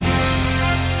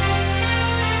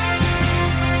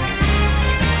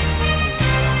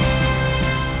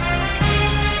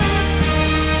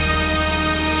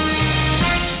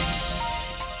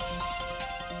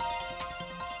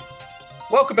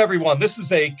Welcome, everyone. This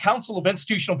is a Counsel of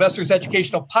Institutional Investors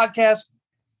educational podcast.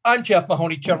 I'm Jeff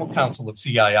Mahoney, General Counsel of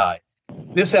CII.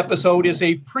 This episode is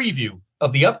a preview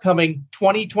of the upcoming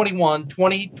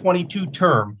 2021-2022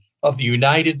 term of the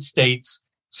United States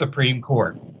Supreme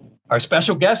Court. Our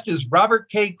special guest is Robert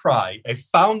K. Cry, a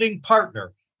founding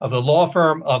partner of the law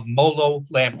firm of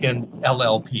MoloLamken,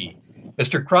 LLP.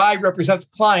 Mr. Cry represents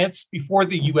clients before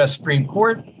the U.S. Supreme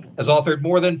Court, has authored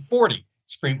more than 40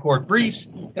 Supreme Court briefs,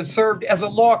 and served as a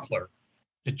law clerk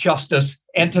to Justice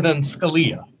Antonin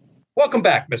Scalia. Welcome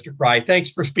back, Mr. Cry. Thanks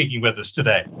for speaking with us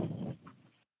today.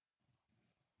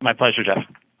 My pleasure, Jeff.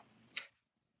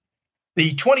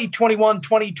 The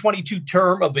 2021-2022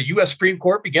 term of the U.S. Supreme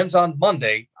Court begins on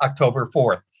Monday, October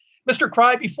 4th. Mr.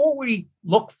 Cry, before we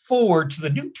look forward to the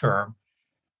new term,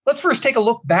 let's first take a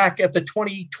look back at the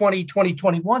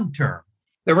 2020-2021 term.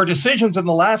 There were decisions in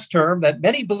the last term that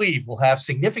many believe will have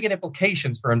significant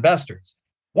implications for investors.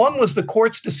 One was the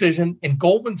court's decision in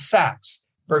Goldman Sachs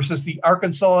versus the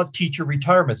Arkansas Teacher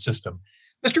Retirement System.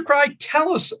 Mr. Cry,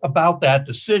 tell us about that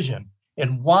decision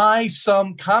and why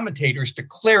some commentators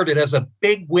declared it as a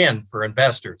big win for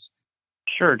investors.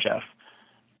 Sure, Jeff.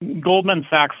 Goldman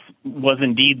Sachs was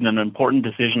indeed an important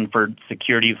decision for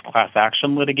securities class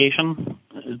action litigation.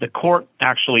 The court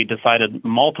actually decided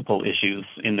multiple issues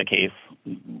in the case.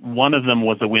 One of them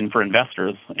was a win for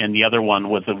investors, and the other one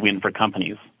was a win for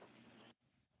companies.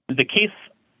 The case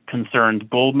concerned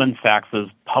Goldman Sachs's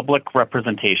public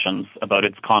representations about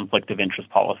its conflict of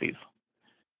interest policies.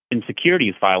 In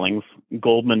securities filings,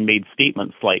 Goldman made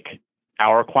statements like,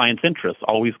 "Our clients' interests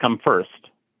always come first,"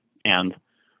 and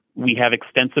 "We have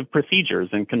extensive procedures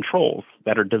and controls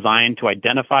that are designed to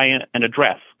identify and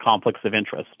address conflicts of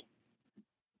interest."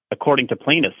 According to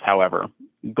plaintiffs, however,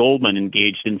 Goldman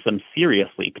engaged in some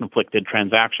seriously conflicted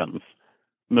transactions,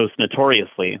 most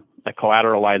notoriously a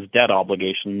collateralized debt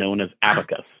obligation known as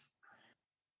abacus.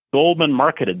 Goldman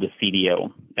marketed the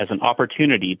CDO as an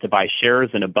opportunity to buy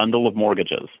shares in a bundle of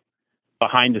mortgages.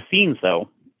 Behind the scenes, though,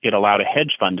 it allowed a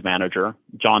hedge fund manager,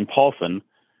 John Paulson,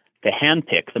 to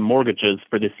handpick the mortgages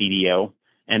for the CDO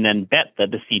and then bet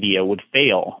that the CDO would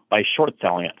fail by short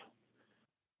selling it.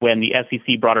 When the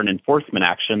SEC brought an enforcement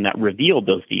action that revealed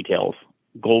those details,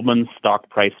 Goldman's stock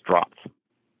price dropped.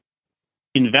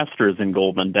 Investors in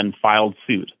Goldman then filed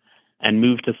suit and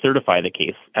moved to certify the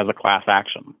case as a class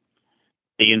action.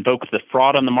 They invoked the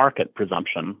fraud on the market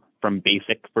presumption from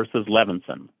Basic versus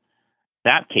Levinson.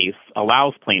 That case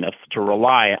allows plaintiffs to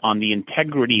rely on the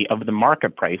integrity of the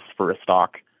market price for a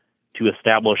stock to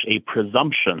establish a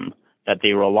presumption that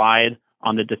they relied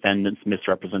on the defendant's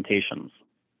misrepresentations.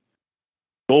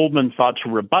 Goldman sought to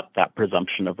rebut that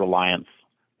presumption of reliance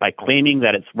by claiming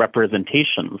that its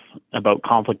representations about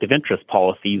conflict of interest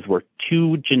policies were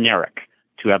too generic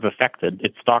to have affected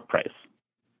its stock price.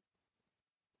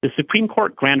 The Supreme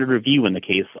Court granted review in the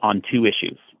case on two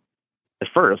issues. The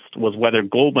first was whether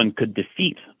Goldman could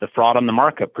defeat the fraud on the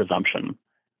market presumption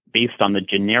based on the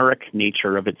generic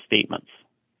nature of its statements.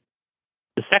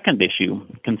 The second issue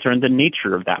concerned the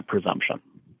nature of that presumption.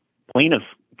 Plaintiffs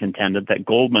contended that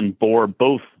Goldman bore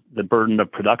both the burden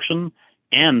of production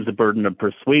and the burden of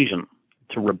persuasion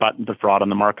to rebut the fraud on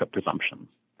the market presumption.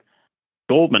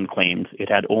 Goldman claimed it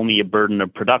had only a burden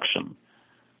of production,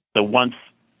 so once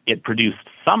it produced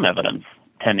some evidence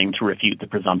tending to refute the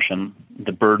presumption,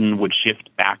 the burden would shift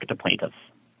back to plaintiffs.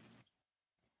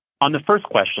 On the first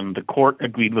question, the court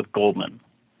agreed with Goldman.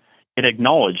 It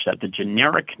acknowledged that the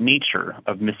generic nature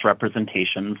of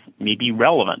misrepresentations may be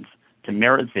relevant to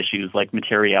merits issues like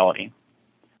materiality.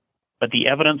 But the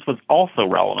evidence was also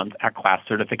relevant at class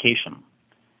certification.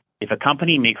 If a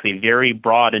company makes a very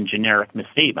broad and generic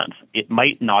misstatement, it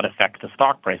might not affect the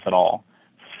stock price at all,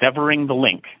 severing the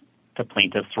link to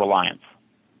plaintiffs' reliance.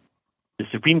 The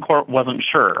Supreme Court wasn't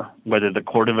sure whether the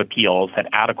Court of Appeals had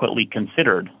adequately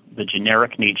considered the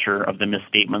generic nature of the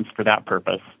misstatements for that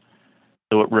purpose,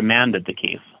 so it remanded the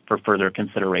case for further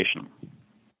consideration.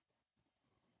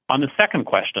 On the second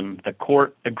question, the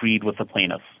court agreed with the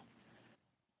plaintiffs.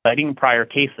 Citing prior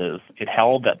cases, it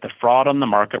held that the fraud on the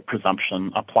market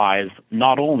presumption applies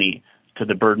not only to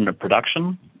the burden of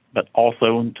production, but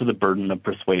also to the burden of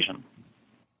persuasion.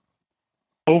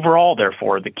 Overall,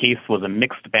 therefore, the case was a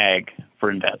mixed bag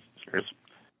for investors.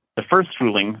 The first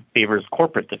ruling favors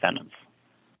corporate defendants.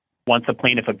 Once a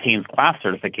plaintiff obtains class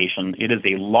certification, it is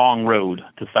a long road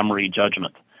to summary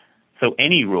judgment. So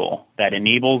any rule that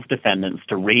enables defendants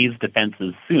to raise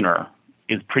defenses sooner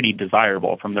is pretty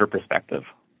desirable from their perspective.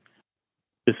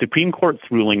 The Supreme Court's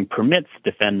ruling permits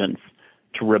defendants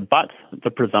to rebut the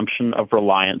presumption of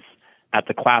reliance at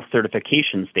the class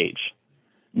certification stage,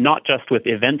 not just with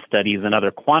event studies and other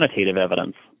quantitative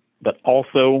evidence, but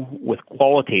also with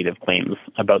qualitative claims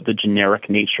about the generic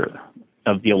nature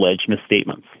of the alleged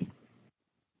misstatements.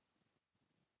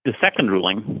 The second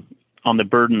ruling, on the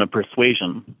burden of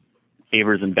persuasion,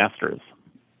 favors investors.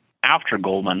 After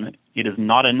Goldman, it is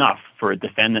not enough for a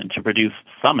defendant to produce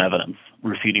some evidence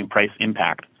refuting price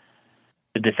impact.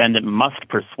 The defendant must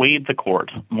persuade the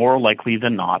court, more likely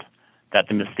than not, that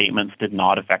the misstatements did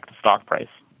not affect the stock price.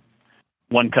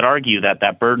 One could argue that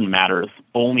that burden matters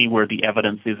only where the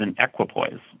evidence is in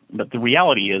equipoise, but the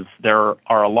reality is there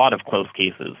are a lot of close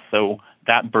cases, so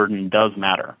that burden does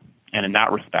matter. And in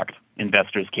that respect,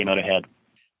 investors came out ahead.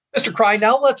 Mr. Cry,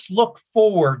 now let's look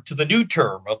forward to the new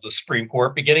term of the Supreme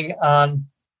Court beginning on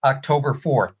October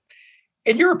 4th.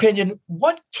 In your opinion,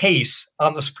 what case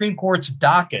on the Supreme Court's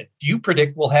docket do you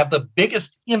predict will have the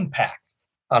biggest impact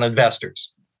on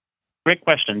investors? Great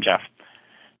question, Jeff.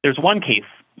 There's one case,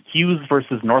 Hughes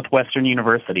versus Northwestern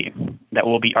University, that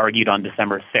will be argued on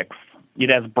December 6th. It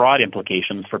has broad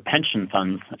implications for pension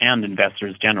funds and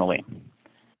investors generally.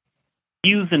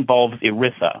 Hughes involves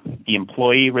ERISA, the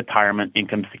Employee Retirement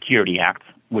Income Security Act,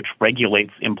 which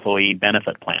regulates employee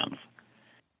benefit plans.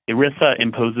 ERISA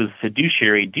imposes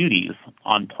fiduciary duties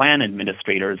on plan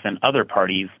administrators and other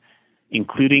parties,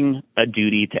 including a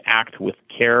duty to act with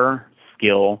care,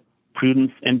 skill,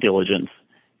 prudence, and diligence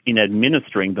in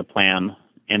administering the plan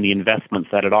and the investments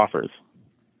that it offers.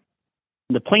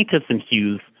 The plaintiffs in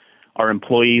Hughes are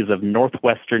employees of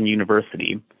Northwestern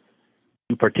University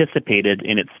who participated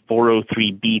in its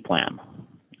 403B plan,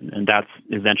 and that's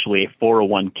essentially a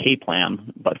 401k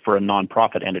plan, but for a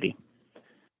nonprofit entity.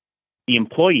 The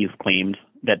employees claimed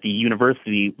that the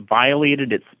university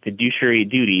violated its fiduciary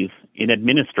duties in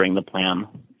administering the plan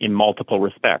in multiple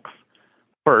respects.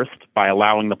 First, by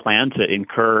allowing the plan to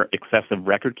incur excessive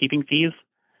record-keeping fees,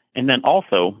 and then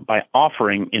also by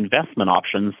offering investment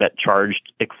options that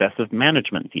charged excessive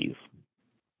management fees.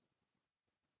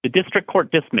 The district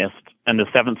court dismissed and the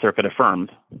Seventh Circuit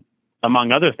affirmed.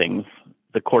 Among other things,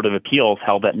 the Court of Appeals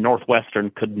held that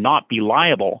Northwestern could not be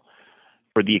liable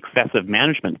for the excessive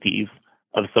management fees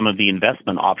of some of the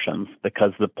investment options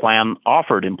because the plan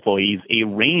offered employees a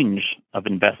range of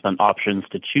investment options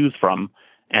to choose from,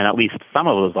 and at least some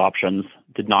of those options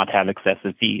did not have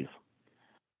excessive fees.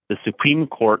 The Supreme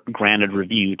Court granted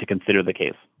review to consider the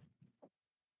case.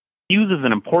 Hughes is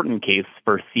an important case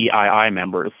for CII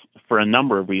members for a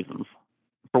number of reasons.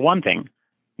 For one thing,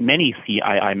 many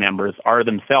CII members are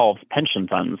themselves pension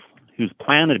funds whose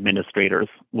plan administrators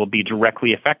will be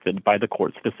directly affected by the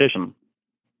court's decision.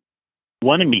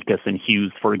 One amicus in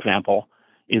Hughes, for example,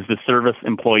 is the Service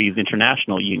Employees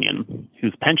International Union,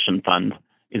 whose pension fund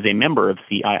is a member of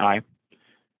CII.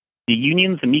 The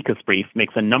union's amicus brief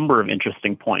makes a number of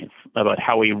interesting points about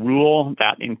how a rule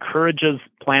that encourages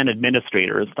plan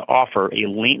administrators to offer a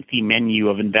lengthy menu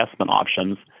of investment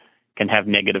options can have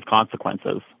negative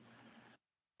consequences.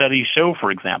 Studies show,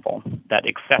 for example, that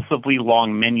excessively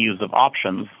long menus of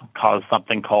options cause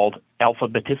something called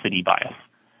alphabeticity bias.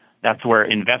 That's where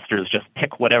investors just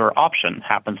pick whatever option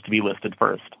happens to be listed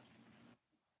first.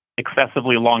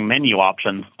 Excessively long menu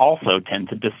options also tend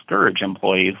to discourage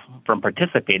employees from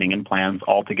participating in plans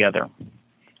altogether.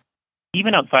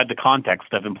 Even outside the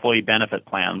context of employee benefit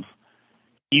plans,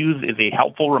 Hughes is a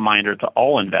helpful reminder to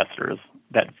all investors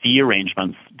that fee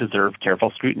arrangements deserve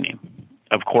careful scrutiny.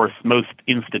 Of course, most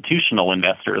institutional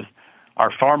investors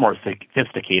are far more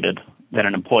sophisticated than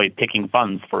an employee picking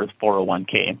funds for his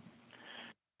 401k.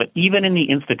 But even in the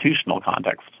institutional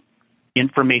context,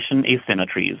 information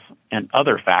asymmetries and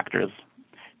other factors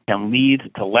can lead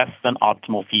to less than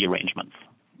optimal fee arrangements.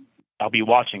 I'll be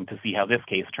watching to see how this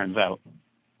case turns out.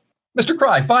 Mr.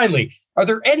 Cry, finally, are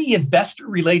there any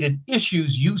investor-related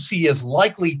issues you see as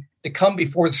likely to come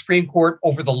before the Supreme Court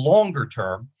over the longer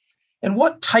term? And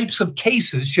what types of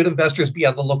cases should investors be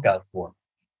on the lookout for?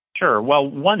 Sure. Well,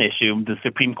 one issue the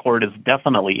Supreme Court is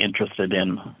definitely interested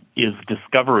in is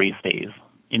discovery stays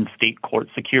in state court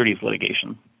securities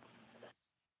litigation.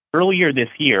 Earlier this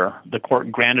year, the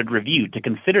court granted review to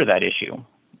consider that issue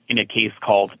in a case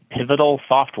called Pivotal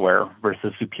Software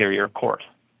versus Superior Court.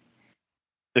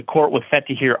 The court was set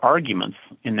to hear arguments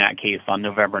in that case on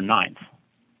November 9th,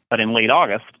 but in late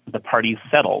August, the parties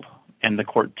settled and the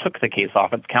court took the case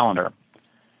off its calendar.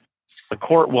 The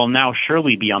court will now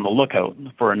surely be on the lookout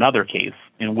for another case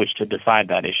in which to decide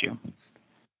that issue.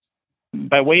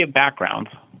 By way of background,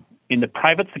 in the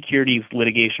Private Securities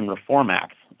Litigation Reform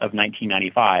Act of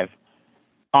 1995,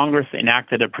 Congress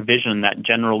enacted a provision that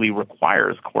generally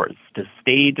requires courts to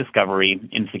stay discovery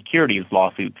in securities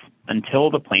lawsuits until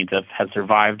the plaintiff has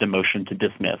survived a motion to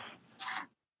dismiss.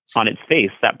 On its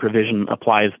face, that provision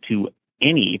applies to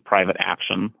any private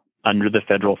action under the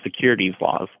federal securities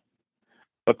laws.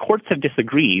 But courts have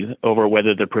disagreed over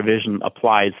whether the provision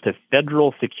applies to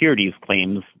federal securities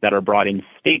claims that are brought in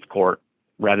state court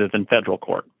rather than federal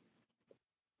court.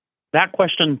 That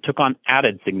question took on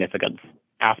added significance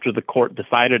after the court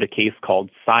decided a case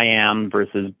called Cyan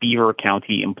versus Beaver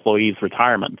County Employees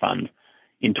Retirement Fund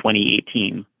in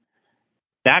 2018.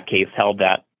 That case held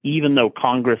that even though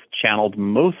Congress channeled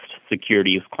most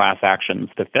securities class actions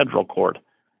to federal court,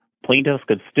 plaintiffs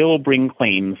could still bring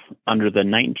claims under the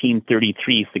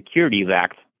 1933 Securities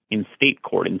Act in state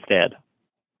court instead.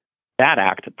 That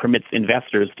act permits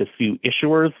investors to sue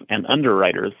issuers and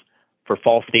underwriters for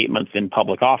false statements in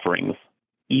public offerings,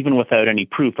 even without any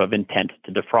proof of intent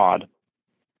to defraud.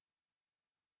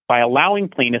 By allowing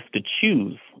plaintiffs to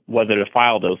choose whether to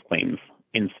file those claims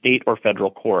in state or federal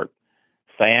court,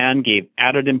 Cyan gave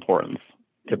added importance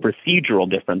to procedural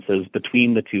differences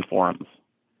between the two forums.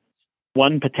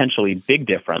 One potentially big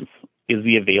difference is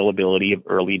the availability of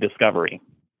early discovery.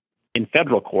 In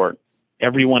federal court,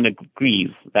 everyone agrees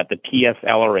that the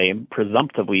PSLRA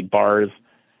presumptively bars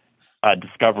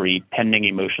discovery pending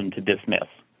a motion to dismiss.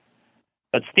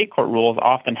 But state court rules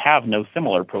often have no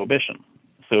similar prohibition.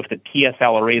 So if the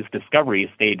PSLRA's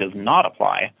discovery stay does not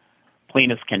apply,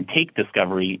 plaintiffs can take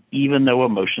discovery even though a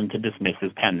motion to dismiss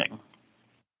is pending.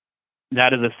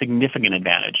 That is a significant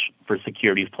advantage for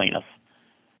securities plaintiffs.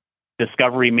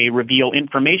 Discovery may reveal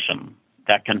information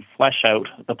that can flesh out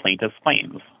the plaintiff's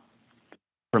claims,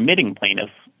 permitting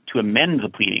plaintiffs to amend the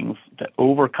pleadings to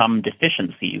overcome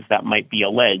deficiencies that might be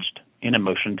alleged in a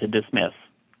motion to dismiss.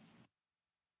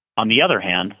 On the other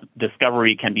hand,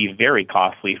 discovery can be very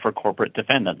costly for corporate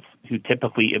defendants who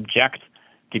typically object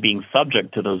to being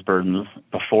subject to those burdens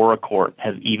before a court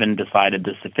has even decided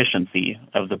the sufficiency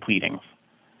of the pleadings.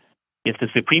 If the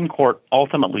Supreme Court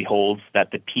ultimately holds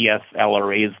that the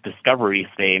PSLRA's discovery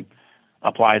stay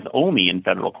applies only in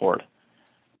federal court,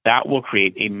 that will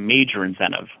create a major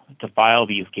incentive to file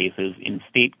these cases in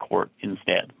state court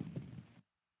instead.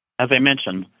 As I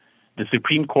mentioned, the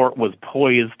Supreme Court was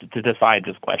poised to decide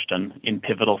this question in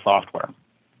Pivotal Software,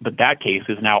 but that case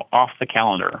is now off the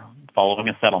calendar following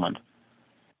a settlement.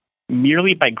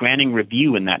 Merely by granting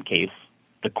review in that case,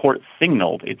 the court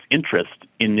signaled its interest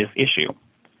in this issue.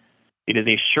 It is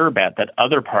a sure bet that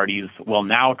other parties will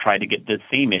now try to get this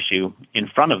same issue in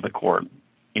front of the court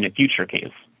in a future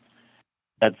case.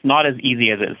 That's not as easy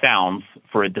as it sounds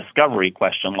for a discovery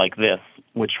question like this,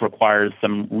 which requires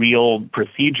some real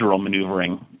procedural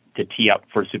maneuvering to tee up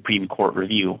for Supreme Court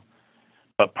review.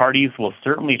 But parties will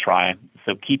certainly try,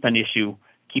 so keep an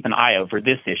eye out for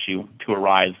this issue to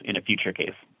arise in a future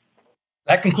case.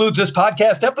 That concludes this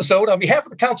podcast episode. On behalf of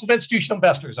the Counsel of Institutional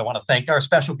Investors, I want to thank our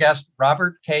special guest,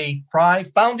 Robert K. Pry,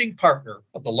 founding partner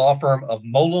of the law firm of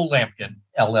MoloLamken,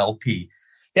 LLP. If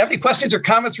you have any questions or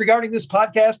comments regarding this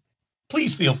podcast,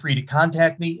 please feel free to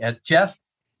contact me at Jeff,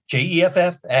 Jeff,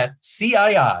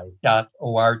 @cii.org.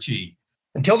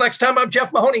 Until next time, I'm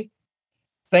Jeff Mahoney.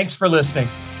 Thanks for listening.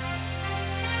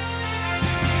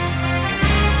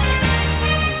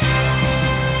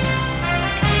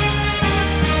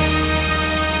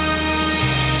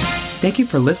 Thank you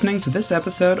for listening to this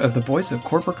episode of The Voice of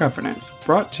Corporate Governance,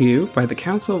 brought to you by the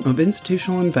Counsel of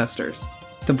Institutional Investors.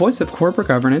 The Voice of Corporate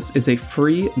Governance is a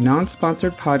free,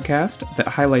 non-sponsored podcast that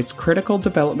highlights critical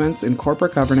developments in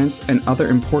corporate governance and other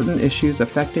important issues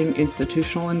affecting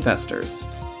institutional investors.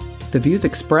 The views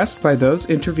expressed by those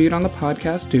interviewed on the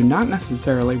podcast do not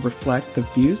necessarily reflect the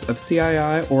views of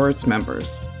CII or its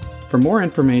members. For more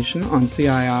information on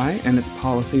CII and its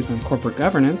policies on corporate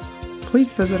governance,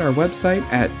 please visit our website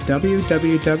at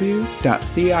www.cii.org.